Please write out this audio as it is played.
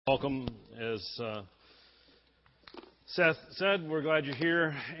Welcome. As Seth said, we're glad you're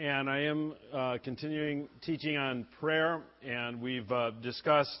here, and I am continuing teaching on prayer, and we've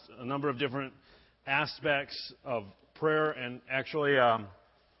discussed a number of different aspects of prayer, and actually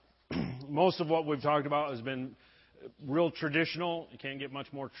most of what we've talked about has been real traditional. You can't get much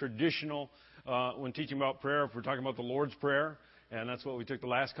more traditional when teaching about prayer if we're talking about the Lord's Prayer, and that's what we took the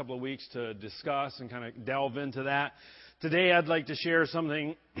last couple of weeks to discuss and kind of delve into that. Today I'd like to share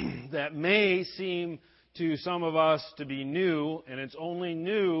something that may seem to some of us to be new, and it's only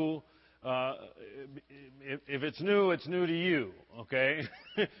new, if it's new to you, okay?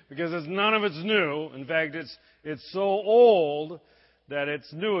 Because none of it's new. In fact, it's so old that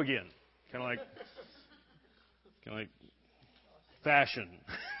it's new again. Kind of like fashion.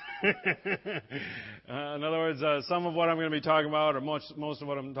 In other words, some of what I'm going to be talking about, or most of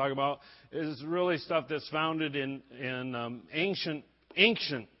what I'm talking about, is really stuff that's founded in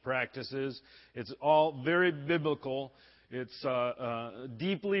ancient practices. It's all very biblical. It's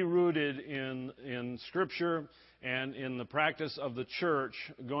deeply rooted in Scripture and in the practice of the church,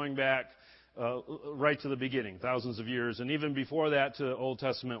 going back right to the beginning, thousands of years, and even before that to Old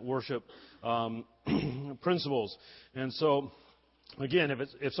Testament worship principles. And so, again,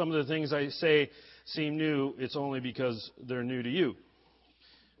 if some of the things I say seem new, it's only because they're new to you.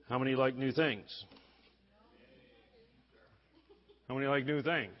 How many like new things? How many like new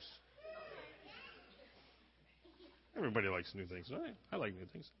things? Everybody likes new things, right? I like new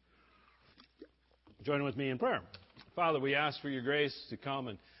things. Join with me in prayer. Father, we ask for your grace to come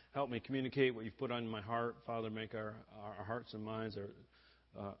and help me communicate what you've put on my heart. Father, make our hearts and minds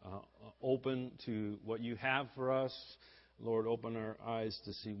open to what you have for us. Lord, open our eyes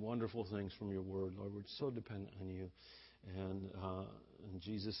to see wonderful things from your word. Lord, we're so dependent on you. And in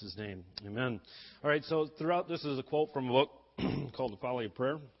Jesus' name, amen. All right, so this is a quote from a book called The Folly of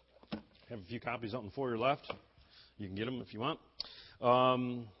Prayer. I have a few copies out in the foyer left. You can get them if you want.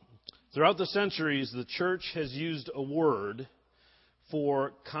 Throughout the centuries, the church has used a word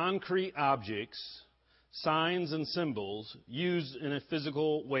for concrete objects, signs, and symbols used in a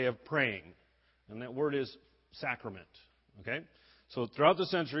physical way of praying. And that word is sacrament. Okay? So throughout the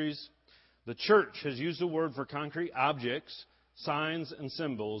centuries, the church has used a word for concrete objects, signs, and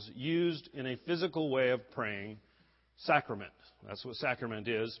symbols used in a physical way of praying, sacrament. That's what sacrament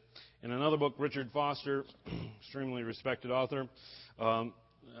is. In another book, Richard Foster, extremely respected author, on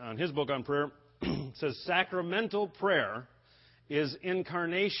his book on prayer, says sacramental prayer is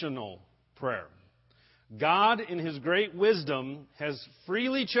incarnational prayer. God, in his great wisdom, has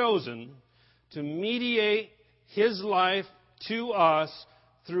freely chosen to mediate his life to us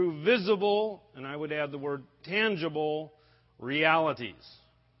through visible, and I would add the word tangible, realities.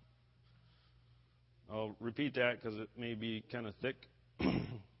 I'll repeat that because it may be kind of thick.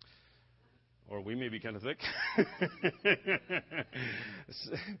 Or we may be kind of thick.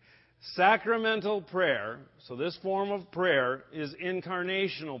 Sacramental prayer, so this form of prayer is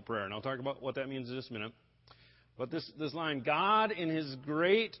incarnational prayer. And I'll talk about what that means in just a minute. But this line, God in his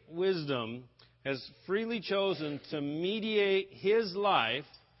great wisdom has freely chosen to mediate his life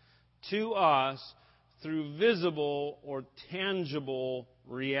to us through visible or tangible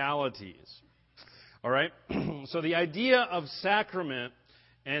realities. All right? So the idea of sacrament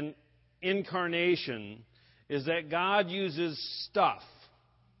and incarnation is that God uses stuff,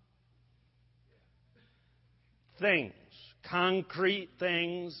 things, concrete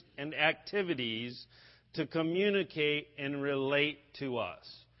things and activities to communicate and relate to us.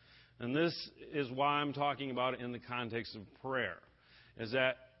 And this is why I'm talking about it in the context of prayer, is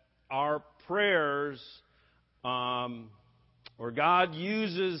that our prayers, or God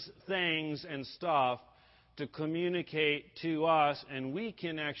uses things and stuff to communicate to us, and we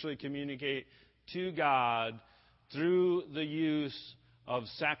can actually communicate to God through the use of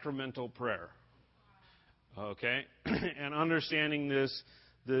sacramental prayer. Okay? And understanding this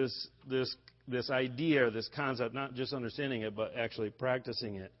idea, this concept, not just understanding it, but actually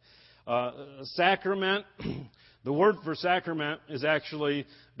practicing it. Sacrament, the word for sacrament is actually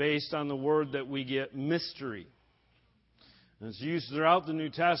based on the word that we get mystery. And it's used throughout the New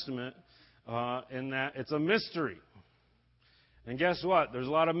Testament in that it's a mystery. And guess what? There's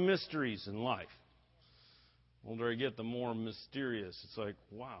a lot of mysteries in life. The older I get, the more mysterious. It's like,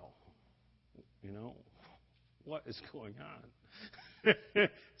 wow, what is going on?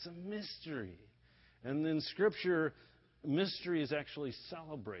 It's a mystery. And in Scripture, mystery is actually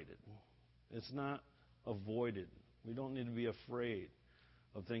celebrated. It's not avoided. We don't need to be afraid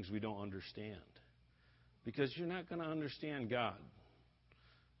of things we don't understand. Because you're not going to understand God.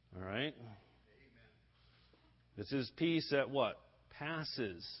 All right? Amen. It's his peace that what?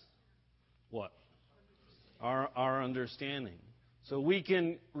 passes what? Our understanding. So we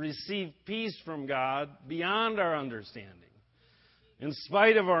can receive peace from God beyond our understanding, in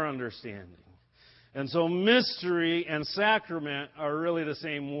spite of our understanding. And so mystery and sacrament are really the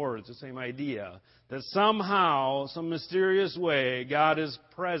same words, the same idea. That somehow, some mysterious way, God is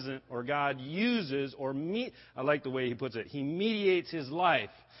present, or God uses, I like the way he puts it, he mediates his life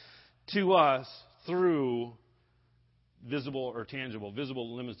to us through visible or tangible.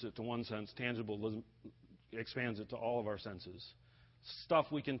 Visible limits it to one sense. Tangible expands it to all of our senses. Stuff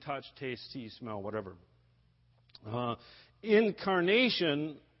we can touch, taste, see, smell, whatever.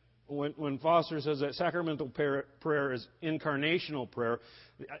 Incarnation, when Foster says that sacramental prayer is incarnational prayer,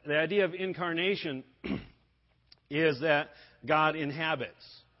 the idea of incarnation is that God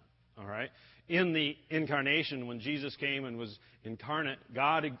inhabits. All right? In the incarnation, when Jesus came and was incarnate,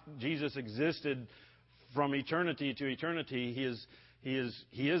 Jesus existed from eternity to eternity.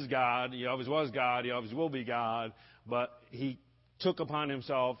 He is God. He always was God. He always will be God. But he took upon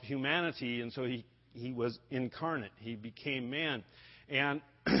himself humanity, and so he was incarnate. He became man. And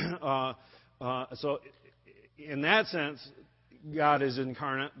so in that sense, God is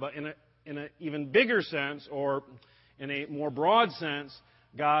incarnate. But in an even bigger sense, or in a more broad sense,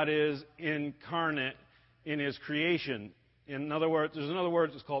 God is incarnate in his creation. In other words, there's another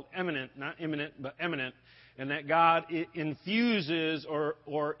word that's called eminent, not imminent, but eminent, and that God infuses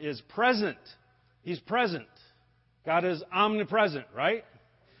or is present. He's present. God is omnipresent, right?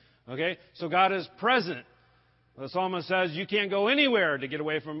 Okay? So God is present. The psalmist says you can't go anywhere to get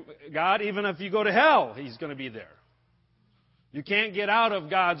away from God. Even if you go to hell, he's going to be there. You can't get out of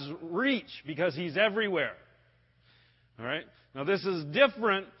God's reach because he's everywhere. All right? Now, this is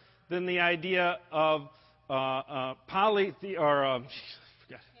different than the idea of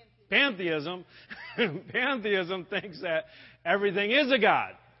pantheism. Pantheism thinks that everything is a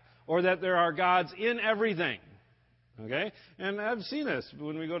god, or that there are gods in everything. Okay? And I've seen this.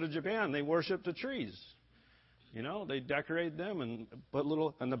 When we go to Japan, they worship the trees. You know, they decorate them and put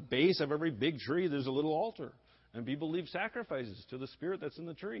on the base of every big tree, there's a little altar. And people leave sacrifices to the spirit that's in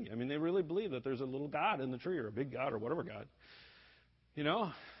the tree. I mean, they really believe that there's a little god in the tree, or a big god, or whatever god. You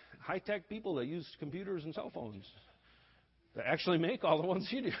know, high-tech people that use computers and cell phones that actually make all the ones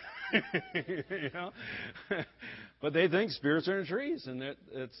you do. You know? But they think spirits are in trees, and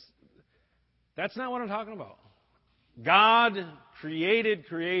that's not what I'm talking about. God created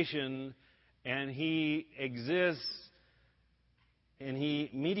creation, and he exists, and he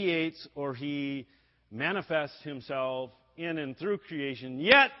mediates, or he manifests himself in and through creation,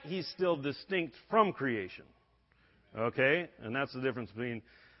 yet he's still distinct from creation. Okay? And that's the difference between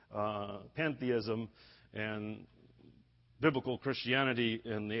pantheism and biblical Christianity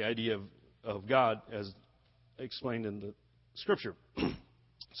and the idea of God as explained in the Scripture.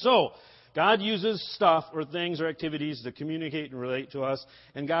 So, God uses stuff or things or activities to communicate and relate to us,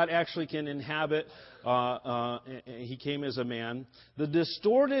 and God actually can inhabit. He came as a man. The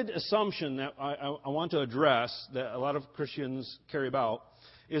distorted assumption that I want to address, that a lot of Christians carry about,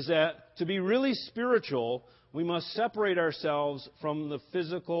 is that to be really spiritual, we must separate ourselves from the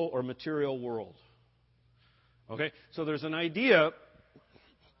physical or material world. Okay? So there's an idea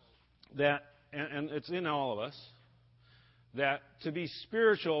that, and it's in all of us, that to be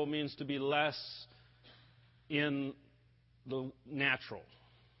spiritual means to be less in the natural.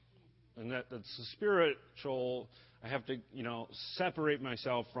 And that's the spiritual, I have to, separate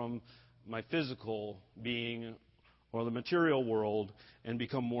myself from my physical being or the material world and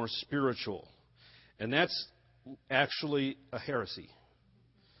become more spiritual. And that's actually a heresy.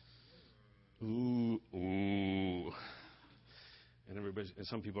 Ooh. And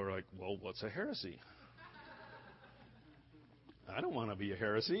some people are like, well, what's a heresy? I don't want to be a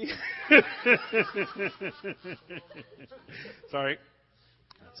heresy. Sorry.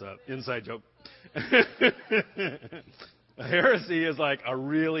 That's an inside joke. A heresy is like a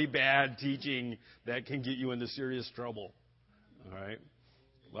really bad teaching that can get you into serious trouble. All right?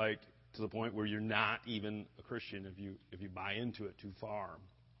 Like to the point where you're not even a Christian if you buy into it too far.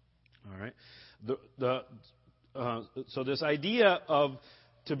 All right? So this idea of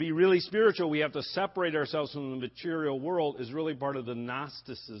to be really spiritual, we have to separate ourselves from the material world is really part of the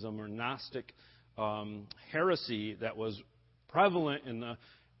Gnosticism or Gnostic heresy that was prevalent in the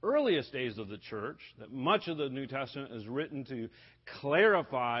earliest days of the church, that much of the New Testament is written to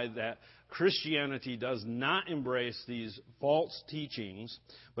clarify that Christianity does not embrace these false teachings,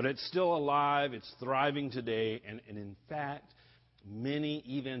 but it's still alive, it's thriving today, and in fact, many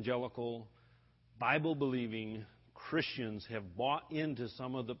evangelical, Bible-believing Christians have bought into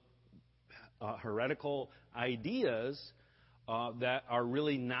some of the heretical ideas that are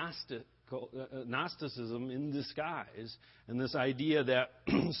really Gnosticism in disguise, and this idea that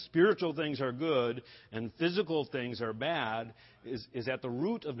spiritual things are good and physical things are bad is at the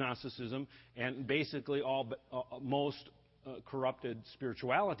root of Gnosticism and basically most corrupted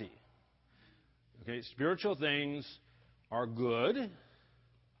spirituality. Okay, spiritual things are good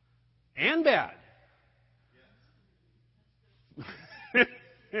and bad.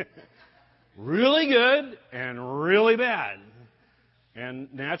 Really good and really bad.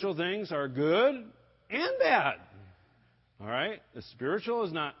 And natural things are good and bad. All right? The spiritual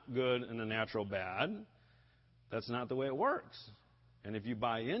is not good and the natural bad. That's not the way it works. And if you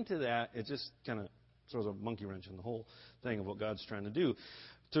buy into that, it just kind of throws a monkey wrench in the whole thing of what God's trying to do.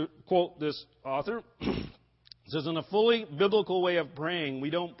 To quote this author, it says, in a fully biblical way of praying, we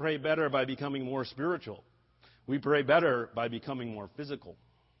don't pray better by becoming more spiritual. We pray better by becoming more physical.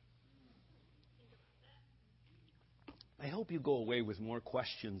 I hope you go away with more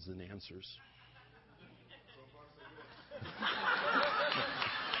questions than answers.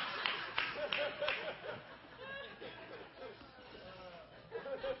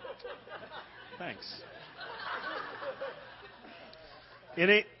 Thanks. In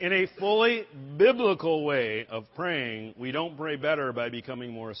a fully biblical way of praying, we don't pray better by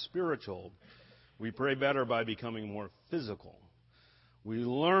becoming more spiritual. We pray better by becoming more physical. We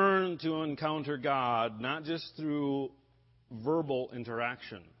learn to encounter God not just through verbal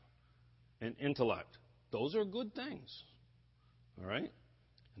interaction and intellect. Those are good things. All right?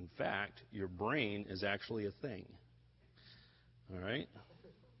 In fact, your brain is actually a thing. All right?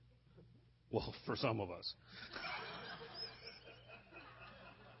 Well, for some of us.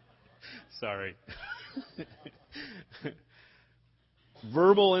 Sorry.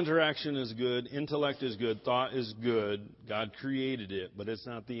 Verbal interaction is good. Intellect is good. Thought is good. God created it, but it's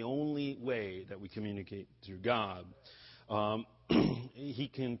not the only way that we communicate through God. He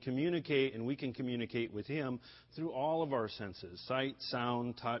can communicate, and we can communicate with Him through all of our senses: sight,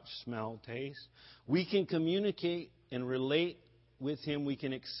 sound, touch, smell, taste. We can communicate and relate with Him. We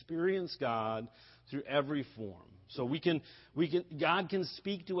can experience God through every form. So God can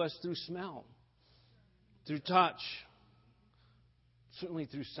speak to us through smell, through touch, certainly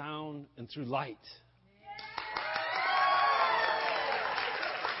through sound and through light.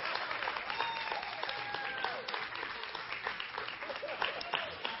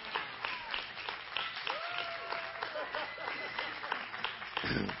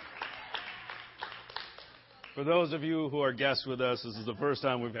 For those of you who are guests with us, this is the first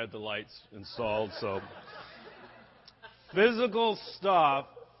time we've had the lights installed, so physical stuff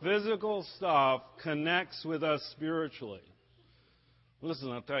connects with us spiritually.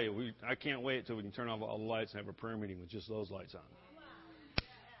 Listen, I'll tell you, I can't wait till we can turn off all the lights and have a prayer meeting with just those lights on.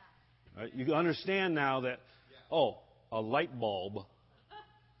 Right? You understand now that, a light bulb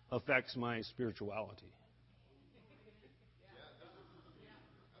affects my spirituality.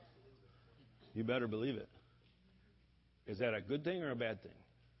 You better believe it. Is that a good thing or a bad thing?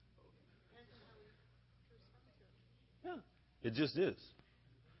 Yeah, it just is.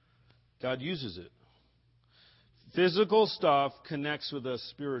 God uses it. Physical stuff connects with us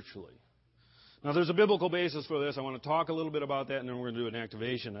spiritually. Now, there's a biblical basis for this. I want to talk a little bit about that, and then we're going to do an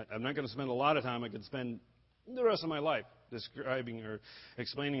activation. I'm not going to spend a lot of time. I could spend the rest of my life describing or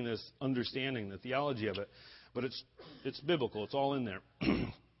explaining this, understanding the theology of it. But it's biblical. It's all in there.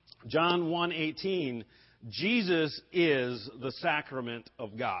 John 1:18, Jesus is the sacrament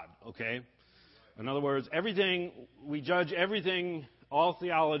of God, okay? In other words, we judge everything, all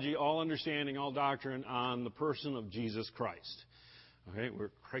theology, all understanding, all doctrine on the person of Jesus Christ. Okay?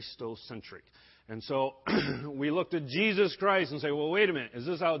 We're Christocentric. And so we look to Jesus Christ and say, well, wait a minute, is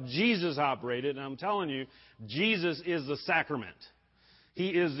this how Jesus operated? And I'm telling you, Jesus is the sacrament. He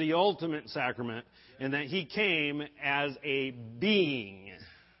is the ultimate sacrament in that He came as a being.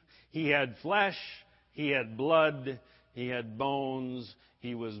 He had flesh, He had blood, He had bones,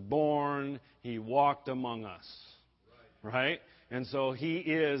 He was born, He walked among us. Right? And so He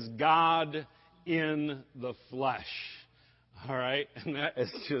is God in the flesh. All right? And that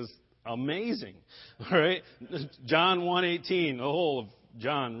is just amazing. All right? John 1:18, the whole of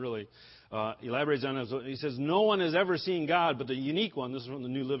John really elaborates on this. He says, no one has ever seen God, but the unique one, this is from the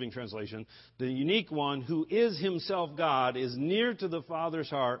New Living Translation, the unique one who is Himself God is near to the Father's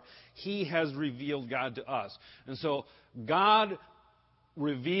heart. He has revealed God to us. And so God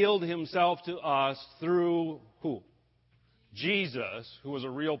revealed Himself to us through who? Jesus, who was a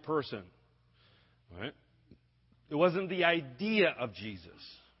real person. Right? It wasn't the idea of Jesus.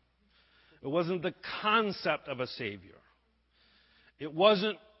 It wasn't the concept of a Savior. It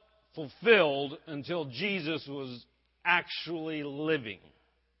wasn't fulfilled until Jesus was actually living.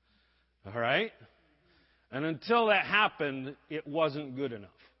 All right? And until that happened, it wasn't good enough.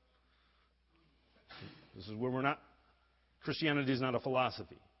 This is where we're not. Christianity is not a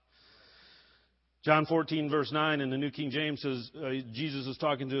philosophy. John 14, verse 9 in the New King James says, Jesus is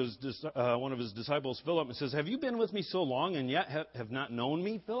talking to one of his disciples, Philip, and says, have you been with me so long and yet have not known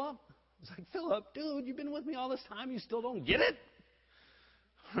me, Philip? It's like, Philip, dude, you've been with me all this time, you still don't get it?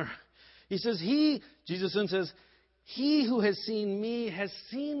 He says, Jesus then says, he who has seen me has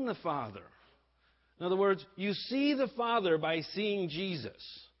seen the Father. In other words, you see the Father by seeing Jesus.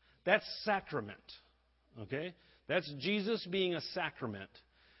 That's sacrament. Okay? That's Jesus being a sacrament.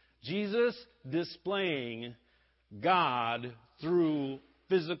 Jesus displaying God through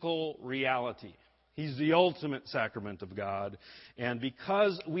physical reality. He's the ultimate sacrament of God. And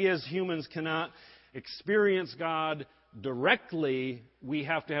because we as humans cannot experience God directly, we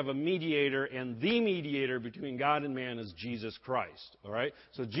have to have a mediator, and the mediator between God and man is Jesus Christ. All right?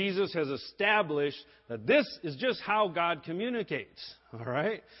 So Jesus has established that this is just how God communicates. All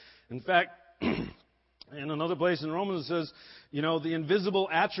right? In fact, in another place in Romans it says, the invisible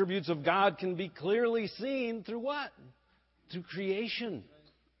attributes of God can be clearly seen through what? Through creation.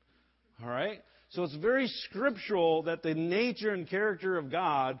 All right? So it's very scriptural that the nature and character of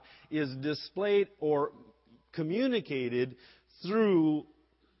God is displayed or communicated through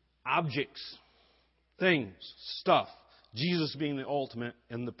objects, things, stuff. Jesus being the ultimate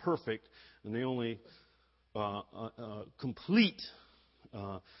and the perfect and the only complete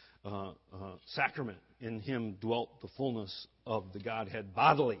sacrament. In him dwelt the fullness of the Godhead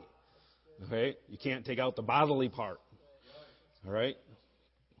bodily. Okay? You can't take out the bodily part. All right?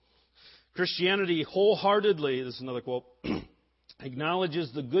 Christianity wholeheartedly, this is another quote,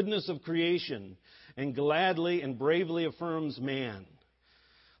 acknowledges the goodness of creation and gladly and bravely affirms man.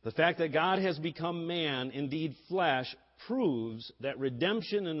 The fact that God has become man, indeed flesh, proves that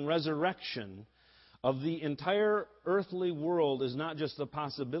redemption and resurrection of the entire earthly world is not just a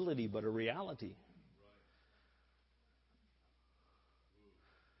possibility, but a reality.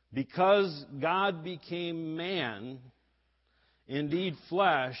 Because God became man, indeed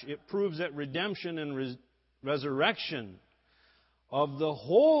flesh, it proves that redemption and resurrection of the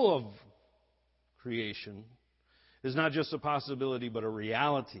whole of creation is not just a possibility, but a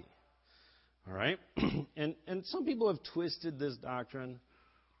reality. All right? And some people have twisted this doctrine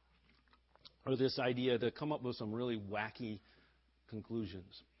or this idea to come up with some really wacky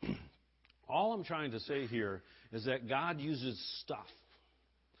conclusions. All I'm trying to say here is that God uses stuff.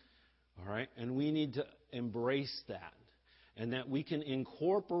 All right? And we need to embrace that. And that we can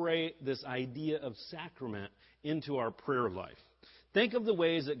incorporate this idea of sacrament into our prayer life. Think of the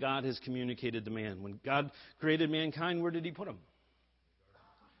ways that God has communicated to man. When God created mankind, where did He put him?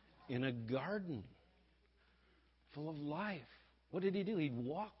 In a garden full of life. What did He do? He'd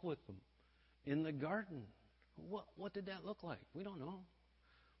walk with them in the garden. What did that look like? We don't know.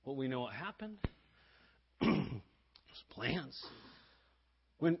 Well, we know what happened. There's plants.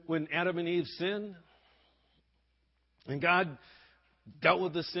 When Adam and Eve sinned, and God dealt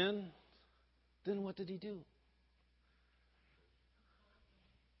with the sin, then what did He do?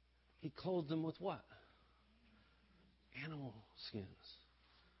 He clothed them with what? Animal skins.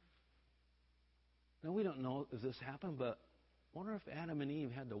 Now, we don't know if this happened, but I wonder if Adam and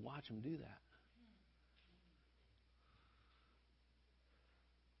Eve had to watch Him do that.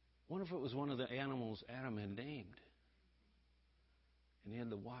 I wonder if it was one of the animals Adam had named. And he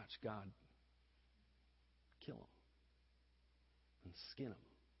had to watch God kill him and skin him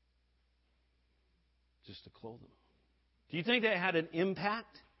just to clothe him. Do you think that had an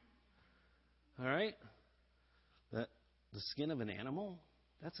impact? All right? That the skin of an animal,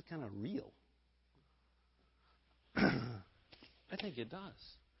 that's kind of real. I think it does.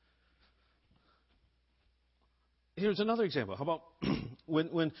 Here's another example. How about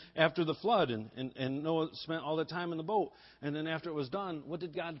when after the flood and Noah spent all the time in the boat, and then after it was done, what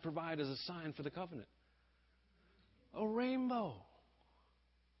did God provide as a sign for the covenant? A rainbow.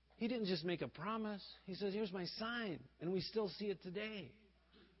 He didn't just make a promise. He says, here's my sign. And we still see it today.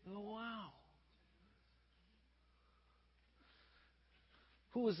 Oh, wow.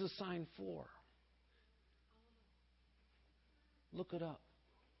 Who is the sign for? Look it up.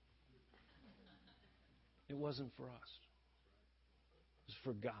 It wasn't for us. It was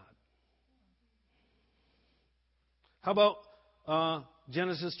for God. How about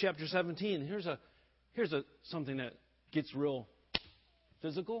Genesis chapter 17? Here's something that gets real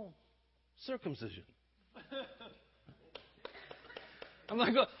physical. Circumcision. I'm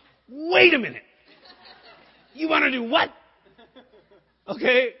like, wait a minute. You want to do what?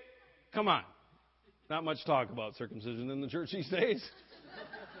 Okay, come on. not much talk about circumcision in the church these days.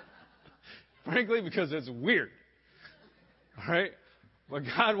 Frankly, because it's weird. All right? But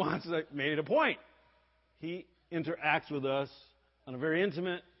God made it a point. He interacts with us on a very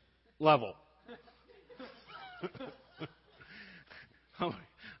intimate level.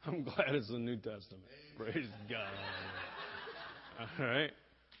 I'm glad it's the New Testament. Praise God. All right?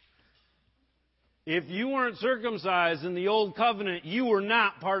 If you weren't circumcised in the Old Covenant, you were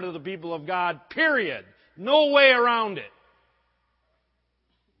not part of the people of God, period. No way around it.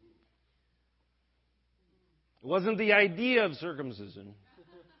 It wasn't the idea of circumcision.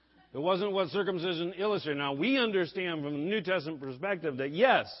 It wasn't what circumcision illustrated. Now, we understand from the New Testament perspective that,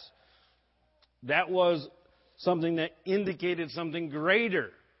 yes, that was something that indicated something greater.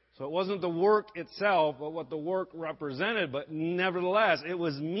 So it wasn't the work itself, but what the work represented. But nevertheless, it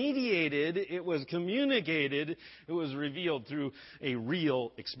was mediated, it was communicated, it was revealed through a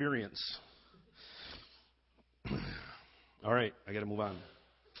real experience. All right, I got to move on.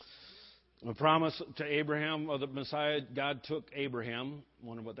 The promise to Abraham of the Messiah, God took Abraham,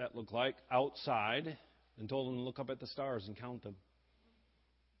 wonder what that looked like, outside and told him to look up at the stars and count them.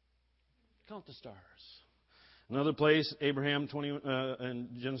 Count the stars. Another place, Abraham in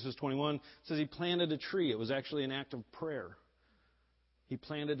Genesis 21, says he planted a tree. It was actually an act of prayer. He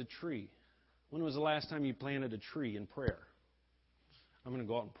planted a tree. When was the last time you planted a tree in prayer? I'm going to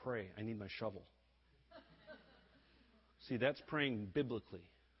go out and pray. I need my shovel. See, that's praying biblically.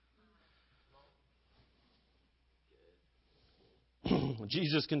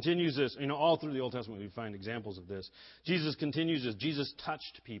 Jesus continues this. All through the Old Testament we find examples of this. Jesus continues this. Jesus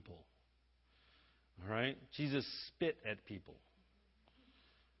touched people. All right? Jesus spit at people.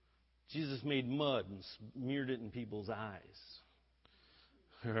 Jesus made mud and smeared it in people's eyes.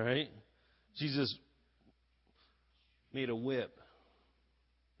 All right? Jesus made a whip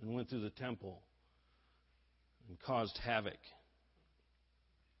and went through the temple and caused havoc.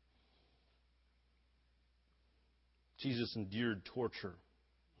 Jesus endured torture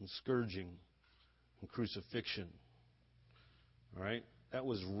and scourging and crucifixion. All right? That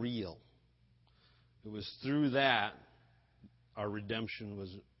was real. It was through that our redemption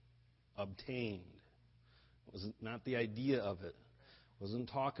was obtained. It was not the idea of it. It wasn't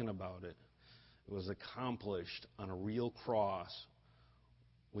talking about it. It was accomplished on a real cross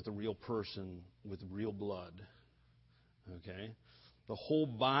with a real person with real blood. Okay? The whole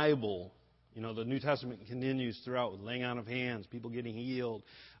Bible, the New Testament continues throughout with laying on of hands, people getting healed,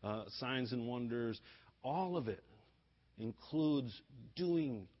 signs and wonders. All of it includes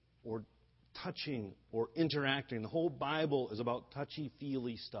doing or touching or interacting. The whole Bible is about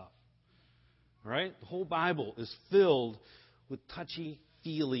touchy-feely stuff. All right? The whole Bible is filled with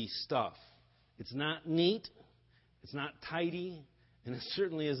touchy-feely stuff. It's not neat, it's not tidy, and it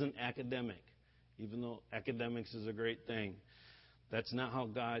certainly isn't academic, even though academics is a great thing. That's not how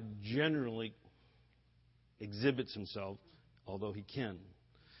God generally exhibits himself, although he can.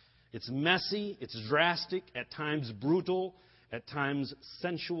 It's messy, it's drastic, at times brutal, at times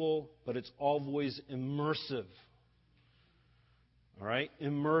sensual, but it's always immersive. All right?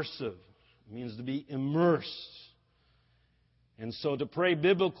 Immersive. It means to be immersed. And so to pray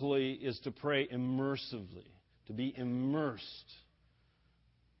biblically is to pray immersively, to be immersed,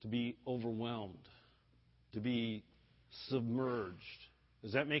 to be overwhelmed, to be submerged.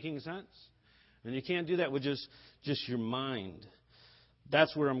 Is that making sense? And you can't do that with just your mind.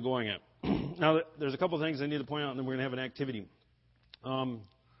 That's where I'm going at. Now, there's a couple of things I need to point out, and then we're going to have an activity.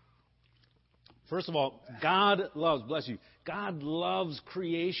 First of all, God loves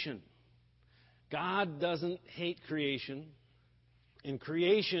creation. God doesn't hate creation, and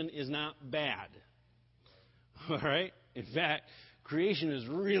creation is not bad. All right? In fact, creation is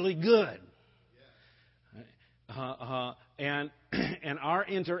really good. And our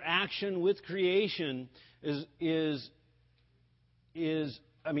interaction with creation is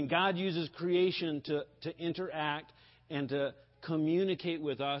God uses creation to interact and to communicate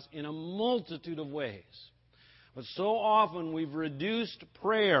with us in a multitude of ways. But so often we've reduced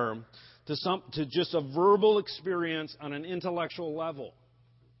prayer to just a verbal experience on an intellectual level.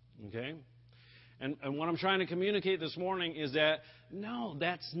 Okay? And what I'm trying to communicate this morning is that, no,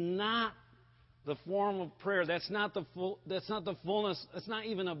 that's not the form of prayer. That's not the fullness. That's not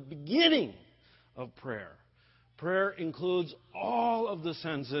even a beginning of prayer. Prayer includes all of the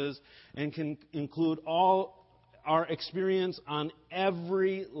senses and can include all our experience on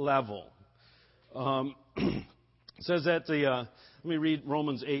every level. It says that let me read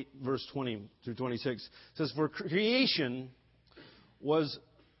Romans 8, verse 20 through 26. It says, "For creation was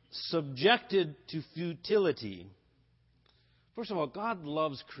subjected to futility." First of all, God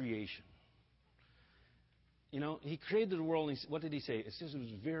loves creation. He created the world, and what did He say? It says it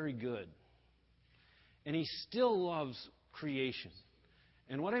was very good. And He still loves creation.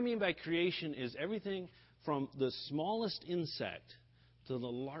 And what I mean by creation is everything from the smallest insect to the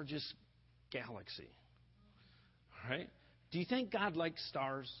largest galaxy. All right? Do you think God likes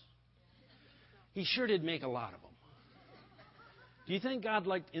stars? He sure did make a lot of them. Do you think God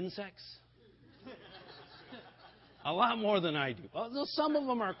liked insects? A lot more than I do. Well, some of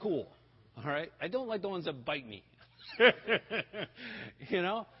them are cool. All right? I don't like the ones that bite me.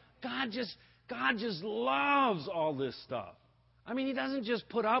 God just loves all this stuff. I mean, He doesn't just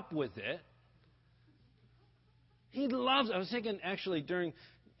put up with it. He loves. I was thinking actually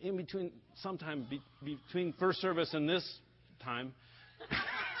sometime between first service and this time.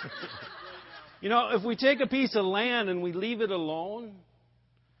 If we take a piece of land and we leave it alone,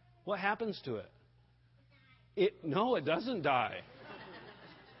 what happens to it? No, it doesn't die.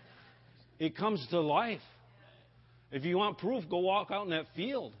 It comes to life. If you want proof, go walk out in that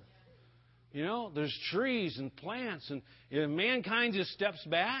field. There's trees and plants, and if mankind just steps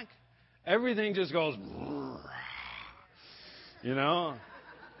back, everything just goes,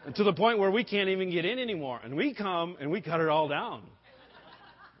 to the point where we can't even get in anymore. And we come and we cut it all down.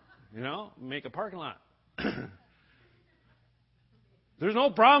 Make a parking lot. There's no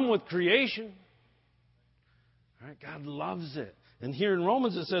problem with creation. All right? God loves it. And here in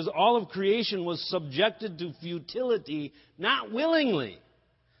Romans it says, all of creation was subjected to futility, not willingly.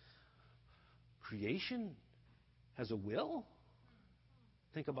 Creation has a will?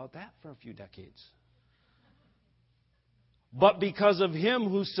 Think about that for a few decades. But because of Him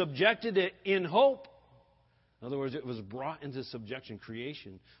who subjected it in hope. In other words, it was brought into subjection.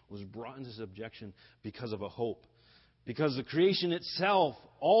 Creation was brought into subjection because of a hope. Because the creation itself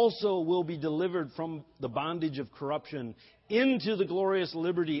also will be delivered from the bondage of corruption into the glorious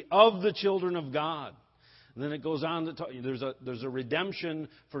liberty of the children of God. And then it goes on to talk, there's a redemption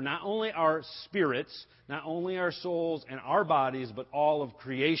for not only our spirits, not only our souls and our bodies, but all of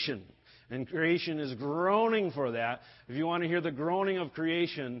creation. And creation is groaning for that. If you want to hear the groaning of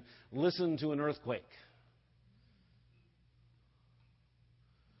creation, listen to an earthquake.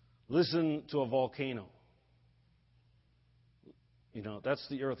 Listen to a volcano. That's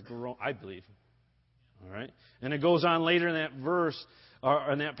the earth groan, I believe. All right? And it goes on later in that verse,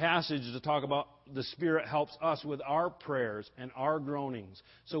 or in that passage, to talk about the Spirit helps us with our prayers and our groanings.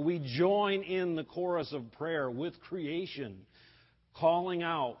 So we join in the chorus of prayer with creation, calling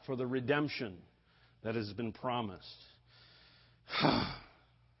out for the redemption that has been promised.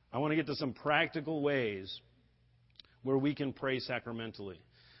 I want to get to some practical ways where we can pray sacramentally.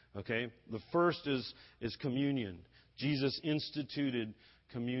 Okay? The first is communion. Jesus instituted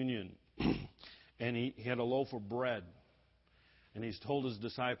communion. And he had a loaf of bread. And He's told His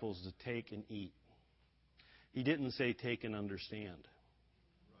disciples to take and eat. He didn't say take and understand.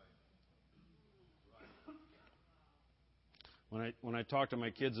 When I talk to my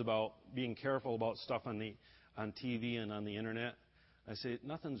kids about being careful about stuff on TV and on the internet, I say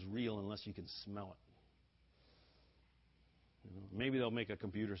nothing's real unless you can smell it. Maybe they'll make a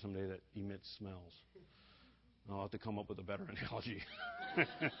computer someday that emits smells. I'll have to come up with a better analogy.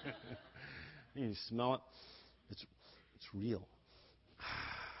 You smell it, it's real.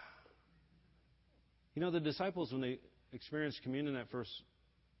 The disciples, when they experienced communion that first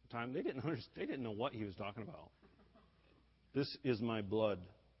time, they didn't know what He was talking about. This is my blood.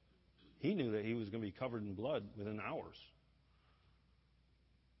 He knew that He was going to be covered in blood within hours.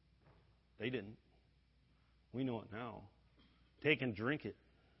 They didn't. We know it now. Take and drink it.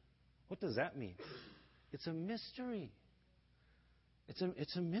 What does that mean? It's a mystery. It's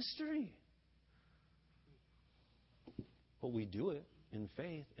a mystery. But we do it in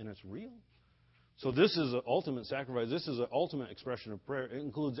faith, and it's real. So this is an ultimate sacrifice. This is an ultimate expression of prayer. It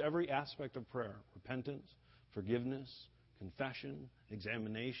includes every aspect of prayer. Repentance, forgiveness, confession,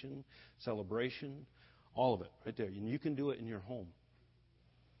 examination, celebration, all of it right there. And you can do it in your home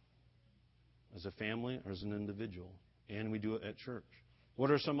as a family or as an individual. And we do it at church.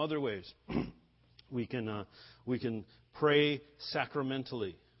 What are some other ways we can pray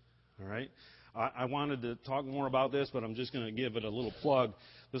sacramentally? All right. I wanted to talk more about this, but I'm just going to give it a little plug.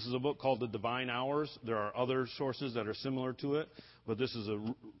 This is a book called The Divine Hours. There are other sources that are similar to it, but this is a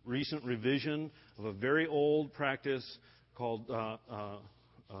recent revision of a very old practice called,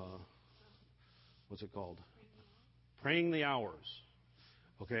 what's it called? Praying the Hours.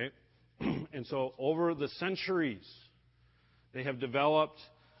 Okay? And so over the centuries, they have developed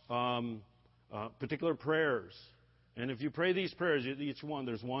particular prayers. And if you pray these prayers, each one,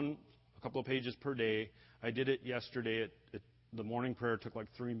 there's one, a couple of pages per day. I did it yesterday. The morning prayer took like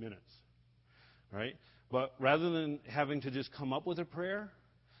 3 minutes. Right? But rather than having to just come up with a prayer,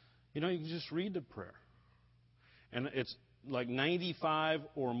 you can just read the prayer. And it's like 95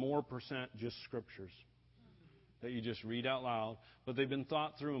 or more % just scriptures that you just read out loud. But they've been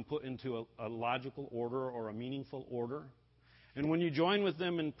thought through and put into a logical order or a meaningful order. And when you join with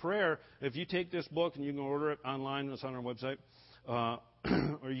them in prayer, if you take this book, and you can order it online, it's on our website,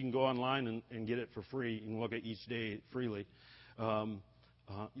 or you can go online and get it for free. You can look at each day freely.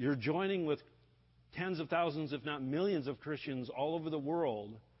 You're joining with tens of thousands, if not millions, of Christians all over the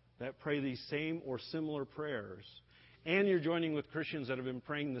world that pray these same or similar prayers. And you're joining with Christians that have been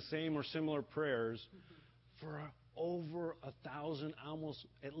praying the same or similar prayers for over 1,000, almost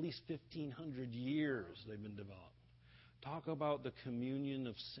at least 1,500 years they've been developed. Talk about the communion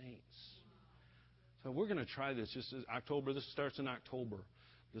of saints. So we're going to try this just as October. This starts in October,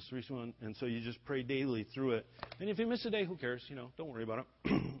 this recent one. And so you just pray daily through it. And if you miss a day, who cares? Don't worry about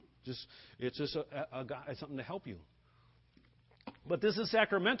it. It's just something to help you. But this is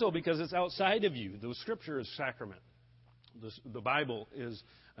sacramental because it's outside of you. The Scripture is sacrament. The Bible is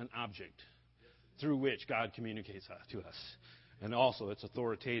an object through which God communicates to us. And also, it's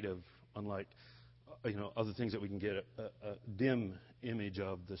authoritative, unlike other things that we can get a dim image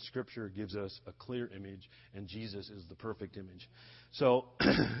of. The Scripture gives us a clear image, and Jesus is the perfect image. So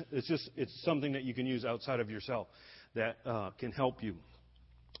it's something that you can use outside of yourself that can help you.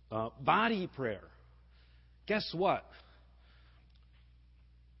 Body prayer. Guess what?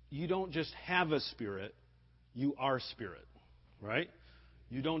 You don't just have a spirit, you are spirit, right?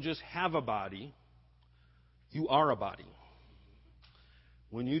 You don't just have a body, you are a body.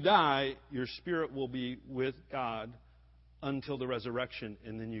 When you die, your spirit will be with God until the resurrection,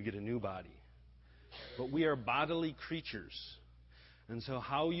 and then you get a new body. But we are bodily creatures. And so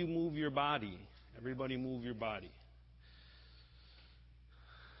how you move your body, everybody move your body.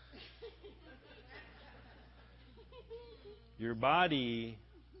 Your body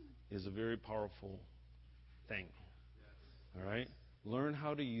is a very powerful thing. All right? Learn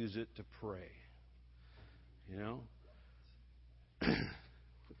how to use it to pray.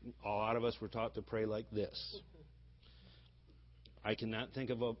 A lot of us were taught to pray like this. I cannot think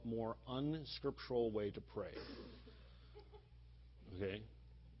of a more unscriptural way to pray. Okay?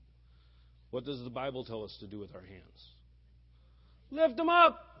 What does the Bible tell us to do with our hands? Lift them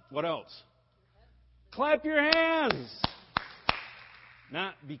up. What else? Clap your hands.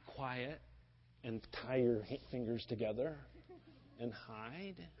 Not be quiet and tie your fingers together and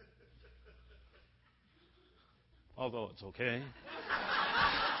hide. Although it's okay.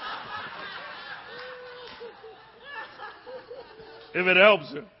 If it helps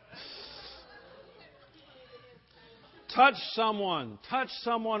you. Touch someone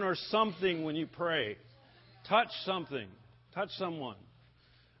or something when you pray. Touch something. Touch someone.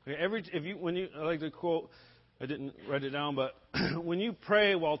 Okay, I like to quote, I didn't write it down, but when you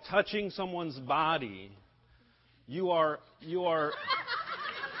pray while touching someone's body, you are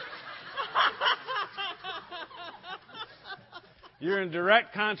you're in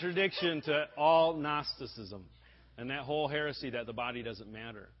direct contradiction to all Gnosticism and that whole heresy that the body doesn't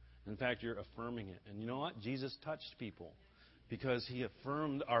matter. In fact, you're affirming it. And you know what? Jesus touched people because He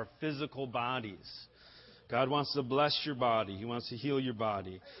affirmed our physical bodies. God wants to bless your body. He wants to heal your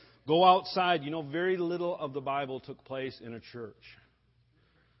body. Go outside. Very little of the Bible took place in a church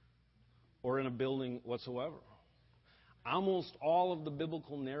or in a building whatsoever. Almost all of the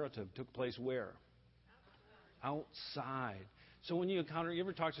biblical narrative took place where? Outside. So when you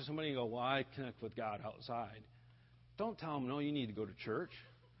ever talk to somebody and go, well, I connect with God outside. Don't tell them, no, you need to go to church.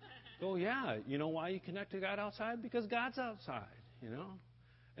 Go, yeah. You know why you connect to God outside? Because God's outside,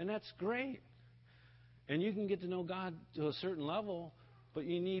 And that's great. And you can get to know God to a certain level, but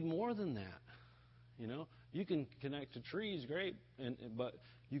you need more than that. You can connect to trees, great, but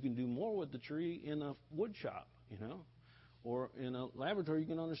you can do more with the tree in a wood shop, or in a laboratory. You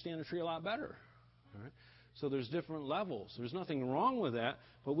can understand a tree a lot better. All right? So there's different levels. There's nothing wrong with that,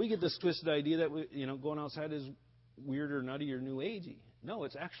 but we get this twisted idea that going outside is weird or nutty or new agey. No,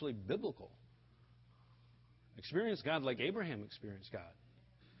 it's actually biblical. Experience God like Abraham experienced God,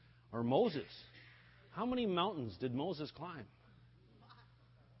 or Moses. How many mountains did Moses climb?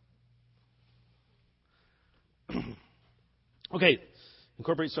 Okay,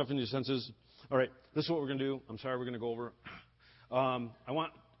 incorporate stuff into your senses. All right, this is what we're going to do. I'm sorry, we're going to go over. I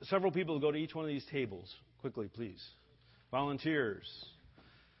want several people to go to each one of these tables. Quickly, please. Volunteers.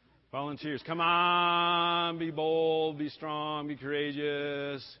 Come on, be bold, be strong, be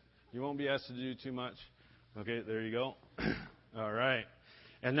courageous. You won't be asked to do too much. Okay, there you go. All right.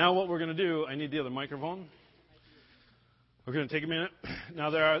 And now what we're going to do, I need the other microphone. We're going to take a minute. Now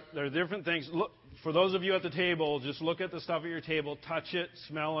there are different things. Look, for those of you at the table, just look at the stuff at your table, touch it,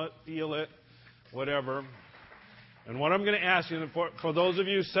 smell it, feel it, whatever. And what I'm going to ask you, for those of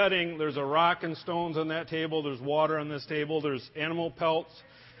you setting, there's a rock and stones on that table, there's water on this table, there's animal pelts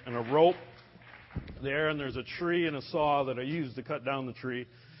and a rope there, and there's a tree and a saw that I used to cut down the tree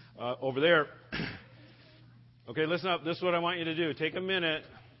over there. Okay, listen up. This is what I want you to do. Take a minute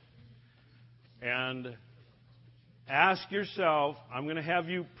and ask yourself, I'm going to have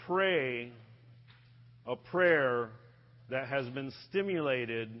you pray a prayer that has been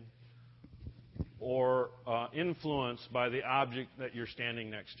stimulated or influenced by the object that you're standing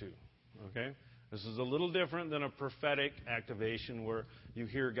next to. Okay? This is a little different than a prophetic activation where you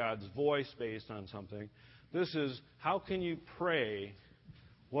hear God's voice based on something. This is, how can you pray?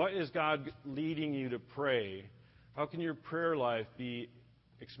 What is God leading you to pray? How can your prayer life be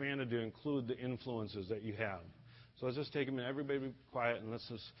expanded to include the influences that you have? So let's just take a minute. Everybody be quiet and let's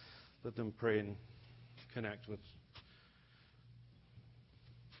just let them pray and connect with.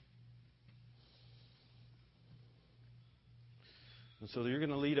 And so you're going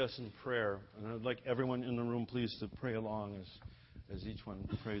to lead us in prayer. And I'd like everyone in the room, please, to pray along as each one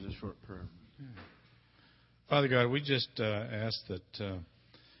prays a short prayer. Father God, we just ask that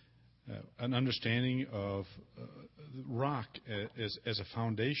an understanding of rock as a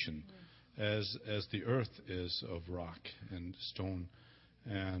foundation, as the earth is of rock and stone.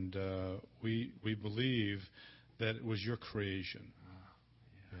 And we believe that it was your creation.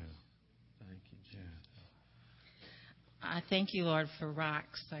 Thank you, Jesus. I thank you, Lord, for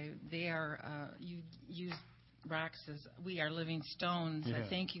rocks. They are, you use rocks as we are living stones. Yeah. I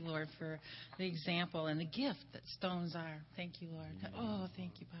thank you, Lord, for the example and the gift that stones are. Thank you, Lord. Oh,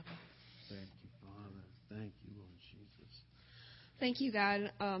 thank you, Papa. Thank you, Father. Thank you, Lord Jesus. Thank you,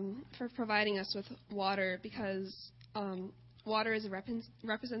 God, for providing us with water, because water is a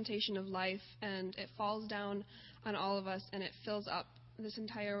representation of life, and it falls down on all of us, and it fills up this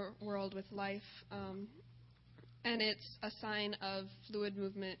entire world with life. And it's a sign of fluid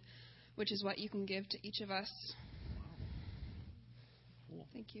movement, which is what you can give to each of us. Cool.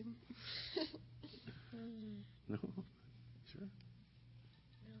 Thank you. No? Sure?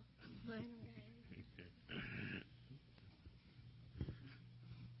 No.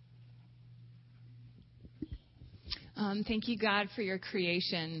 Thank you, God, for your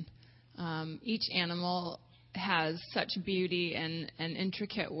creation. Each animal has such beauty and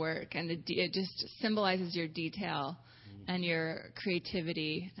intricate work, and it just symbolizes your detail and your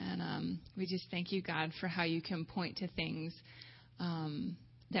creativity. And we just thank you, God, for how you can point to things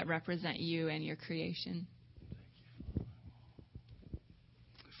that represent you and your creation.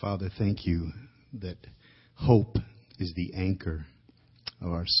 Father, thank you that hope is the anchor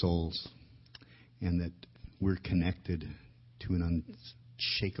of our souls, and that we're connected to an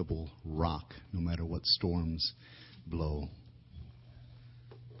unshakable rock, no matter what storms blow.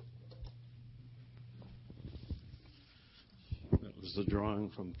 That was the drawing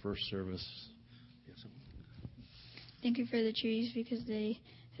from first service. Yes. Thank you for the trees, because they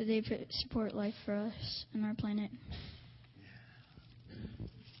support life for us and our planet.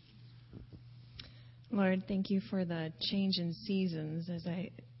 Lord, thank you for the change in seasons. As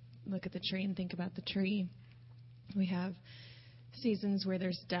I look at the tree and think about the tree, we have seasons where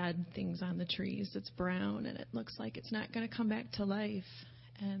there's dead things on the trees. It's brown and it looks like it's not going to come back to life.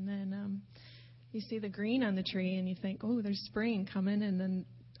 And then you see the green on the tree and you think, oh, there's spring coming, and then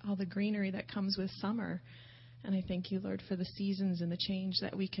all the greenery that comes with summer. And I thank you, Lord, for the seasons and the change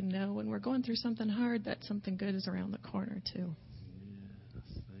that we can know when we're going through something hard, that something good is around the corner too. Yes,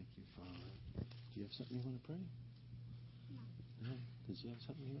 thank you, Father. Do you have something you want to pray? No. Did you have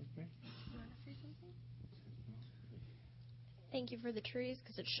something you want to pray? You want to say something? Thank you for the trees,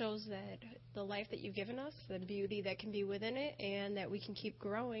 because it shows that the life that you've given us, the beauty that can be within it, and that we can keep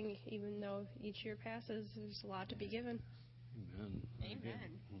growing even though each year passes. There's a lot to be given. Amen.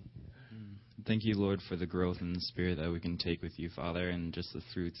 Amen. Thank you, Lord, for the growth in the Spirit that we can take with you, Father, and just the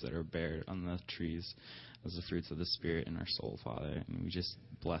fruits that are bared on the trees as the fruits of the Spirit in our soul, Father. And we just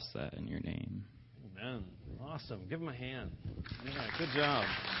bless that in your name. Amen. Awesome. Give him a hand. Yeah, good job.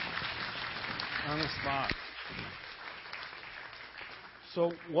 On the spot.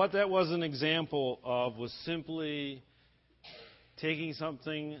 So what that was an example of was simply taking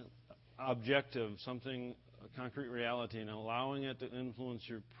something objective, something, a concrete reality, and allowing it to influence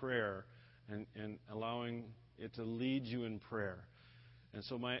your prayer and allowing it to lead you in prayer. And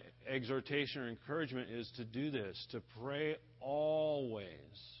so my exhortation or encouragement is to do this, to pray always.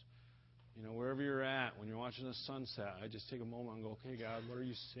 You know, wherever you're at, when you're watching the sunset, I just take a moment and go, okay, God, what are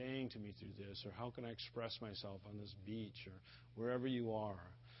you saying to me through this? Or how can I express myself on this beach or wherever you are?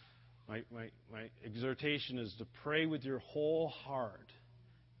 my exhortation is to pray with your whole heart.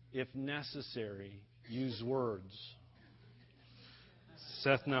 If necessary, use words.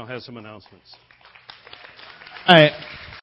 Seth now has some announcements. All right.